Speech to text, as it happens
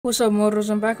What's up,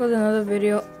 mortals? I'm back with another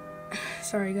video.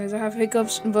 Sorry guys, I have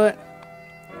hiccups, but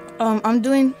I'm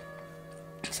doing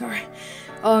so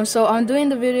I'm doing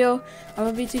the video. I'm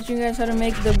gonna be teaching you guys how to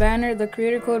make the banner, the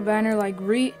creator code banner like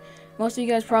Reet. Most of you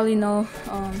guys probably know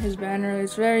his banner.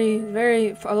 It's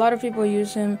very a lot of people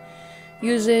use it.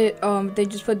 They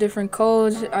just put different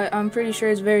codes. I'm pretty sure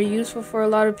it's very useful for a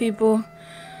lot of people.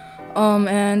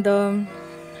 And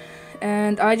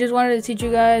I just wanted to teach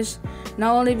you guys,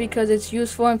 not only because it's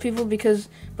useful and people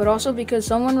but also because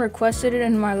someone requested it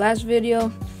in my last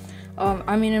video.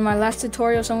 In my last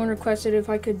tutorial, someone requested if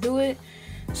I could do it.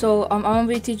 So I'm gonna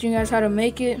be teaching you guys how to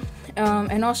make it.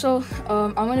 And also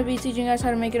I'm gonna be teaching you guys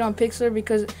how to make it on Pixlr,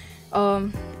 because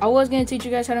I was gonna teach you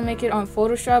guys how to make it on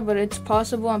Photoshop, but it's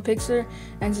possible on Pixlr.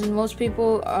 And since most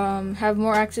people have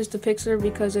more access to Pixlr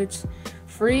because it's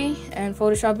free and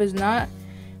Photoshop is not,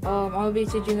 I'm gonna be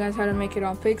teaching you guys how to make it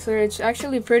on Pixlr. It's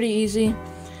actually pretty easy.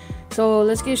 So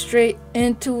let's get straight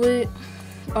into it.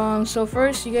 So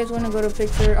first, you guys want to go to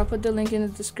Pixlr. I'll put the link in the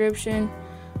description.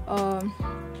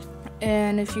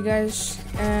 And if you guys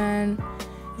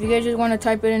just want to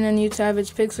type it in a new tab,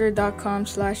 it's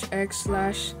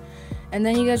pixlr.com/x/. And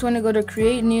then you guys want to go to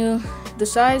create new. The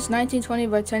size 1920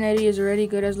 by 1080 is already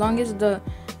good as long as the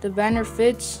banner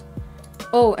fits.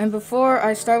 Oh, and before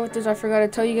I start with this, I forgot to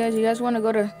tell you guys. You guys want to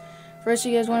go to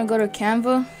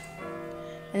Canva, and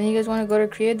then you guys want to go to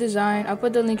create design. I'll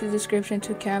put the link in the description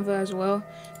to Canva as well.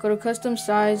 Go to custom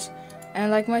size,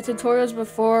 and like my tutorials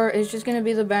before, it's just gonna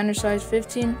be the banner size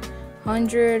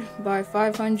 1500 by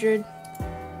 500.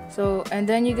 So, and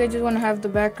then you guys just want to have the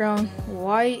background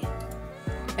white.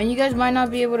 And you guys might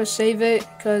not be able to save it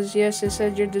because yes, it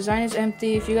says your design is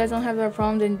empty. If you guys don't have that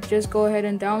problem, then just go ahead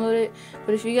and download it.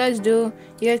 But if you guys do,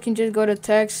 you guys can just go to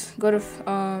text, go to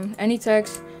any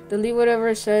text, delete whatever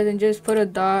it says, and just put a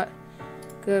dot.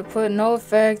 Good. Put no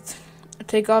effect,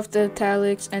 take off the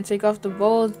italics, and take off the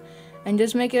bold, and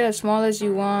just make it as small as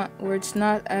you want where it's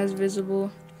not as visible.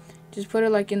 Just put it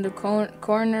like in the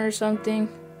corner or something.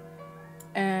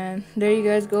 And there you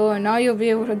guys go, and now you'll be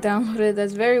able to download it.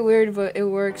 That's very weird, but it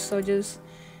works. So just,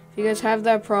 if you guys have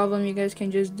that problem, you guys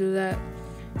can just do that.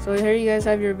 So here you guys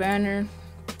have your banner.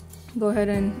 Go ahead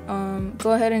and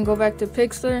go back to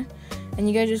Pixlr, and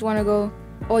you guys just want to go,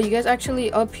 you guys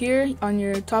actually up here on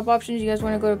your top options, you guys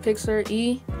want to go to Pixlr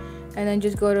E, and then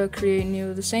just go to create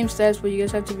new. The same steps, but you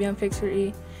guys have to be on Pixlr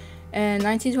E. And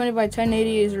 1920 by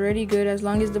 1080 is already good as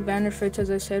long as the banner fits, as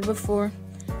I said before.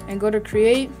 And go to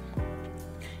create.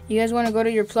 You guys want to go to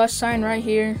your plus sign right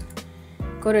here,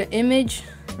 go to image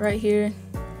right here,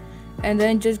 and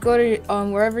then just go to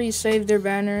wherever you saved their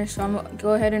banner. So I'm gonna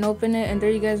go ahead and open it, and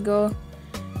there you guys go.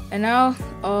 And now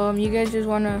you guys just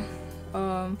want to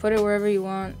put it wherever you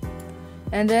want.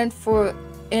 And then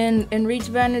in Reet's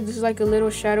banner, this is like a little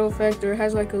shadow effect, or it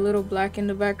has like a little black in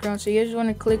the background. So you guys just want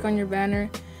to click on your banner.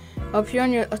 Up here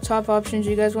on your top options,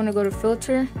 you guys want to go to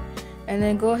filter, and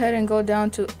then go ahead and go down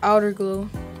to outer glow.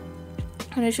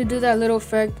 And it should do that little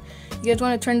effect. You guys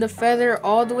want to turn the feather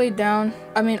all the way down,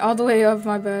 all the way up,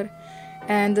 my bad.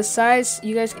 And the size,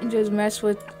 you guys can just mess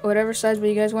with whatever size, but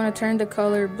you guys want to turn the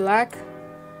color black.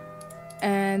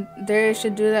 And there it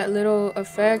should do that little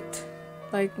effect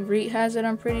like Reet has it,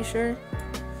 I'm pretty sure.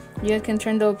 You guys can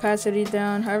turn the opacity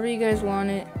down however you guys want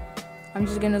it. I'm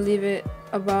just gonna leave it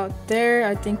about there.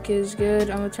 I think is good.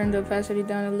 I'm gonna turn the opacity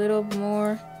down a little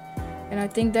more, and I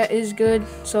think that is good.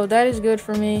 So that is good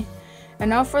for me. And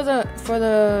now for the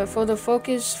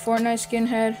focus Fortnite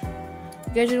skinhead,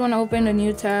 you guys just want to open a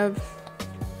new tab.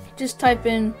 Just type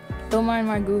in, don't mind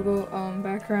my Google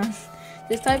background.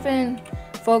 Just type in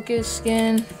focus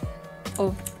skin.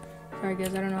 Oh, sorry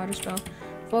guys, I don't know how to spell.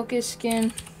 Focus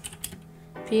skin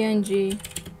PNG,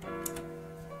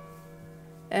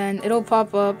 and it'll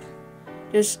pop up.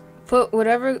 Just put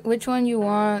which one you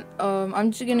want.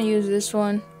 I'm just gonna use this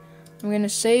one. I'm gonna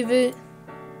save it.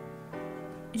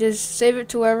 Just save it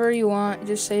to wherever you want.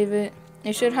 Just save it.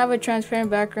 It should have a transparent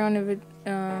background if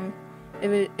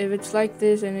it's like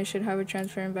this, and it should have a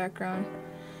transparent background.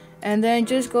 And then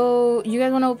just go. You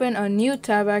guys want to open a new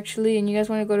tab actually, and you guys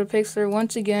want to go to Pixlr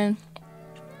once again.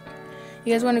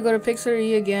 You guys want to go to Pixlr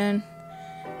E again.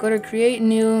 Go to create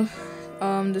new.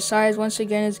 The size once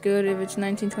again is good if it's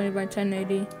 1920 by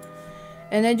 1080.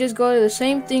 And then just go to the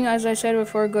same thing as I said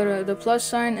before. Go to the plus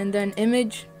sign and then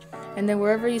image. And then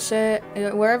wherever you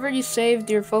saved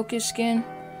your focus skin,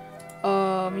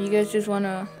 you guys just want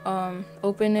to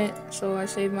open it. So I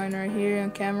saved mine right here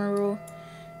on camera roll,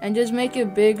 and just make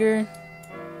it bigger,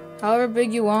 however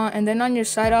big you want. And then on your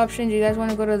side options, you guys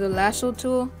want to go to the lasso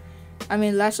tool,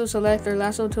 lasso select or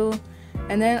lasso tool.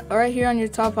 And then right here on your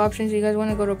top options, you guys want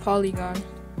to go to polygon.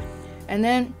 And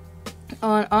then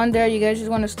on there, you guys just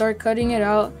want to start cutting it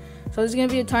out. So this is gonna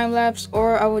be a time lapse,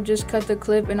 or I will just cut the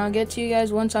clip and I'll get to you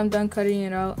guys once I'm done cutting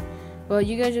it out. But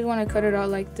you guys just want to cut it out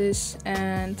like this,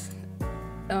 and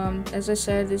as I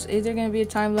said, it's either gonna be a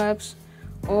time lapse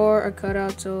or a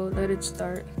cutout, so let it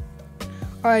start.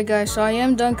 Alright guys, so I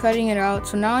am done cutting it out.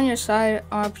 So now on your side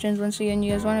options, once again,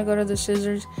 you guys want to go to the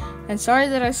scissors. And sorry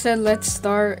that I said let's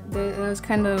start, that was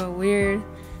kind of weird,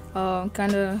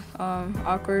 kind of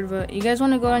awkward, but you guys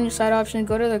want to go on your side option,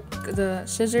 go to the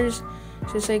scissors,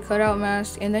 should say cutout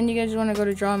mask, and then you guys want to go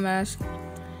to draw mask.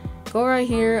 Go right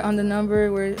here on the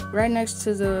number where right next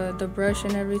to the brush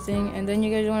and everything, and then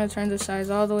you guys want to turn the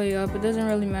size all the way up. It doesn't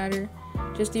really matter,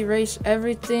 just erase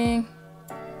everything.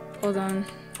 Hold on,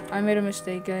 I made a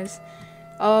mistake, guys.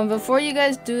 Before you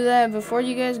guys do that, before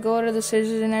you guys go to the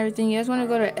scissors and everything, you guys want to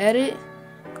go to edit,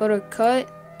 go to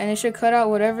cut, and it should cut out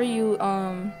whatever you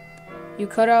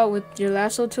cut out with your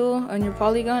lasso tool on your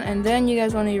polygon, and then you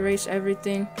guys want to erase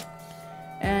everything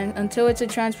and until it's a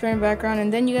transparent background.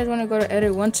 And then you guys want to go to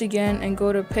edit once again and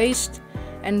go to paste,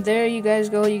 and there you guys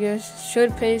go. You guys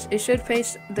should paste, it should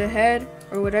paste the head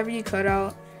or whatever you cut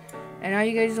out. And now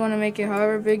you guys just want to make it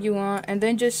however big you want, and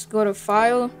then just go to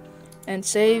file and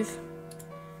save,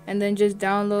 and then just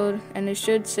download, and it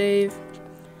should save.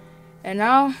 And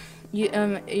now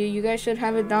you guys should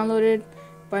have it downloaded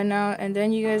by now. And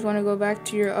then you guys want to go back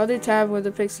to your other tab where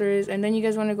the pixel is, and then you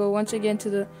guys want to go once again to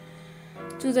the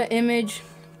image,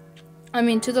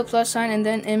 to the plus sign, and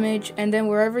then image, and then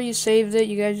wherever you saved it,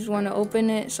 you guys just want to open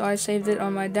it. So I saved it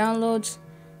on my downloads,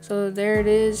 so there it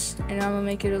is, and I'm gonna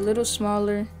make it a little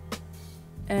smaller,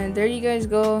 and there you guys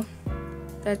go.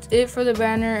 That's it for the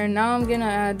banner. And now I'm gonna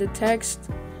add the text.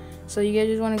 So you guys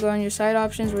just want to go on your side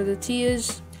options where the T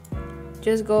is,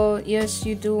 just go, yes,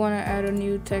 you do want to add a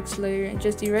new text layer, and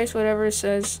just erase whatever it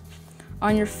says.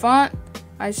 On your font,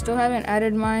 I still haven't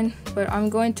added mine, but I'm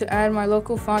going to add my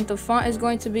local font. The font is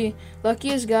going to be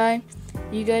Luckiest Guy.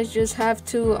 You guys just have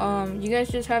to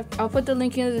I'll put the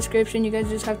link in the description. You guys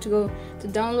just have to go to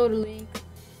download a link,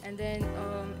 and then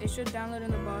it should download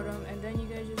in the bottom, and then you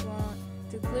guys just want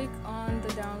to click on the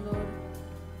download,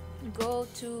 go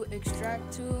to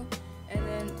extract to, and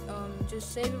then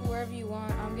just save it wherever you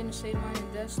want. I'm gonna save mine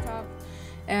in desktop,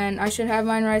 and I should have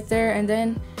mine right there. And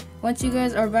then once you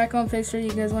guys are back on picture,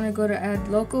 you guys want to go to add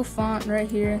local font right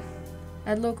here,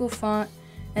 add local font,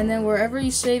 and then wherever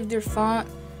you saved your font,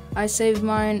 I saved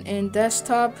mine in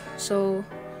desktop, so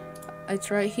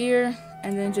it's right here,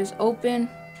 and then just open,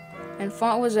 and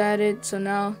font was added. So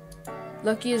now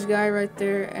Luckiest Guy right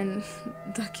there, and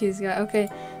Luckiest Guy. Okay,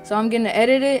 so I'm gonna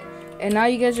edit it, and now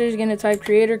you guys are just gonna type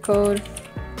creator code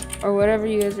or whatever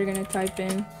you guys are gonna type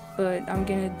in, but I'm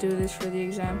gonna do this for the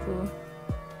example.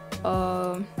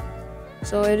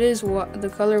 So it is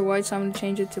the color white, so I'm gonna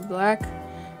change it to black,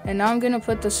 and now I'm gonna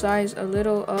put the size a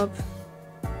little up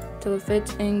till it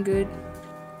fits in good,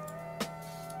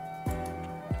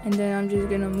 and then I'm just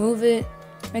gonna move it,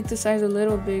 make the size a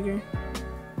little bigger,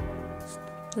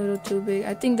 a little too big.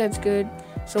 I think that's good.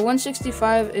 So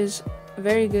 165 is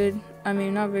very good.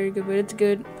 Not very good, but it's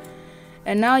good.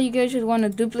 And now you guys just want to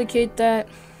duplicate that.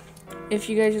 If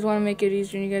you guys just want to make it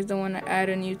easier and you guys don't want to add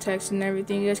a new text and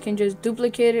everything, you guys can just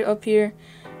duplicate it up here,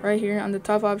 right here on the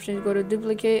top options. Go to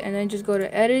duplicate, and then just go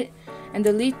to edit and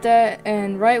delete that,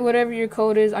 and write whatever your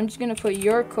code is. I'm just gonna put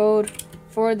your code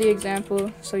for the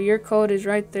example, so your code is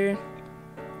right there.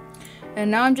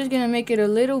 And now I'm just gonna make it a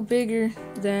little bigger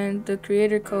than the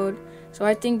creator code, so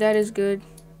I think that is good.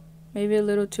 Maybe a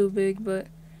little too big, but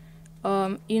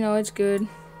it's good.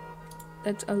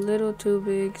 That's a little too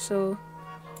big, so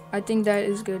I think that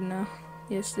is good now.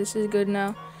 Yes, this is good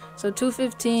now. So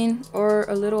 215 or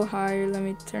a little higher. Let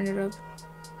me turn it up.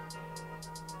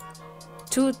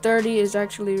 230 is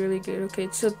actually really good. Okay,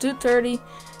 so 230,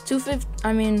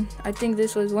 250. I think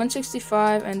this was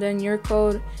 165, and then your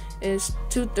code is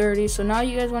 230. So now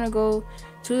you guys want to go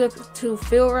to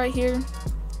fill right here.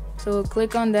 So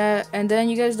click on that, and then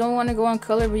you guys don't want to go on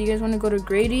color, but you guys want to go to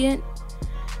gradient.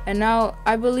 And now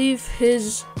I believe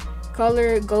his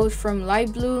color goes from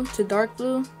light blue to dark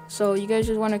blue, so you guys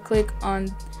just want to click on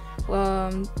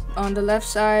the left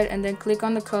side, and then click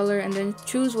on the color, and then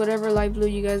choose whatever light blue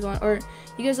you guys want, or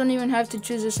you guys don't even have to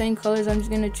choose the same colors. I'm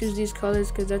just gonna choose these colors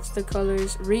because that's the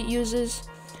colors Reet uses.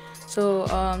 So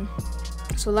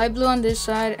so light blue on this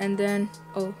side, and then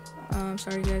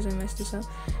sorry guys, I messed this up.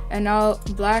 And now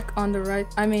black on the right.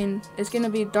 It's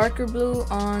gonna be darker blue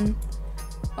on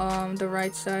the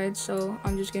right side, so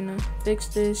I'm just gonna fix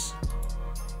this,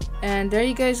 and there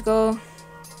you guys go.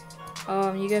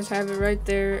 You guys have it right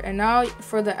there. And now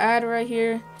for the ad right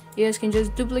here, you guys can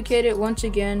just duplicate it once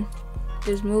again,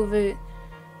 is move it,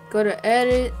 go to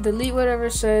edit, delete whatever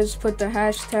it says, put the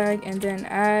hashtag, and then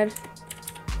add.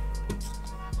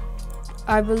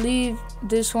 I believe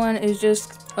this one is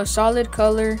just a solid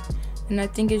color, and I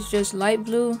think it's just light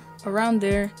blue around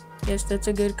there. Yes, that's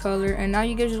a good color. And now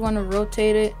you guys just want to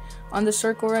rotate it on the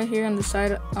circle right here on the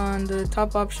side, on the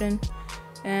top option,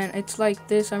 and it's like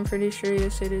this. I'm pretty sure.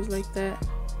 Yes, it is like that.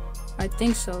 I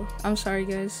think so. I'm sorry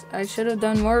guys, I should have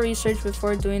done more research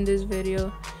before doing this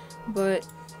video, but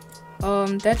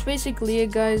that's basically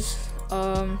it, guys.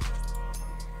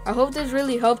 I hope this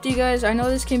really helped you guys. I know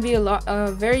this can be a lot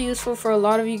very useful for a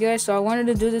lot of you guys, so I wanted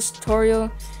to do this tutorial.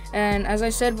 And as I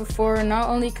said before, not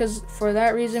only because for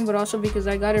that reason, but also because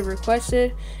I got it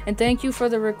requested. And thank you for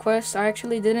the request. I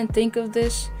actually didn't think of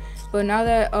this, but now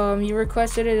that you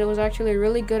requested it, it was actually a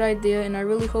really good idea, and I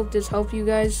really hope this helped you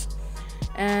guys.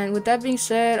 And with that being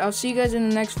said, I'll see you guys in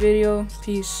the next video.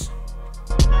 Peace.